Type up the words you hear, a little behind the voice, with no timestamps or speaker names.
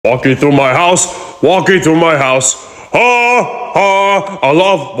Walking through my house, walking through my house. I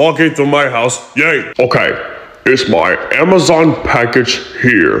love walking through my house. Yay. Okay, it's my Amazon package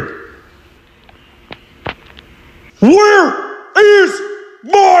here. Where is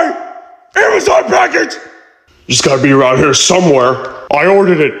my Amazon package? It's gotta be around here somewhere. I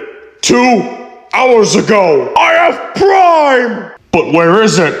ordered it 2 hours ago. I have Prime! But where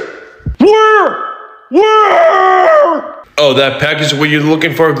is it? Where? Oh, that package where you're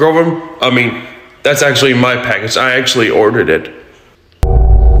looking for, Grover? I mean, that's actually my package. I actually ordered it.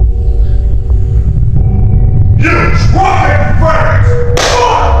 You try first!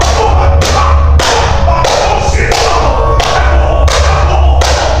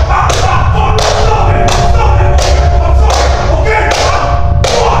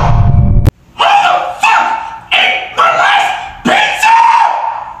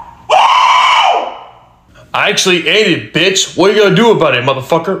 I actually ate it, bitch. What are you gonna do about it,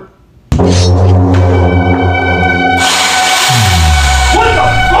 motherfucker? What the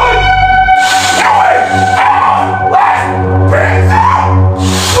fuck?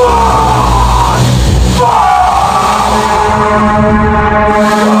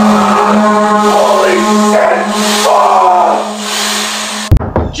 Holy shit!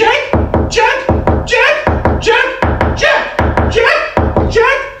 Jack!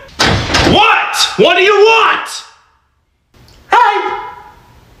 What? What do you want? Hi!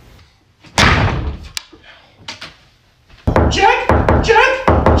 Jack!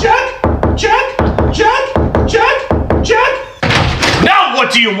 Now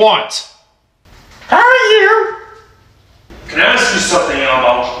what do you want? How are you? Can I ask you something,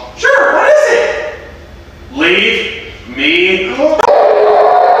 Elmo? Sure, what is it? Leave me alone.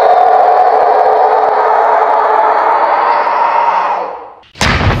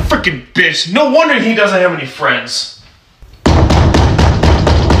 Frickin' bitch, no wonder he doesn't have any friends.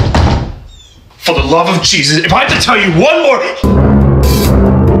 For the love of Jesus, if I have to tell you one more...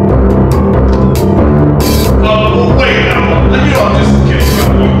 Oh, wait, no, you know I'm just kidding.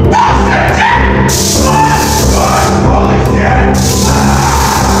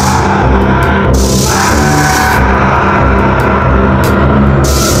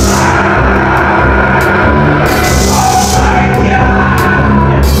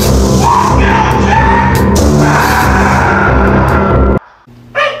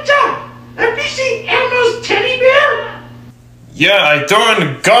 Yeah, I threw it in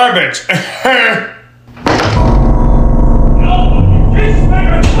the garbage.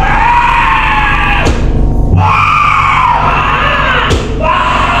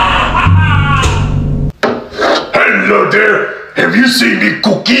 Hello there. Have you seen the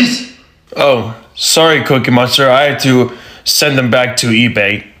cookies? Oh, sorry, Cookie Monster. I had to send them back to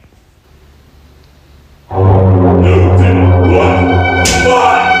eBay.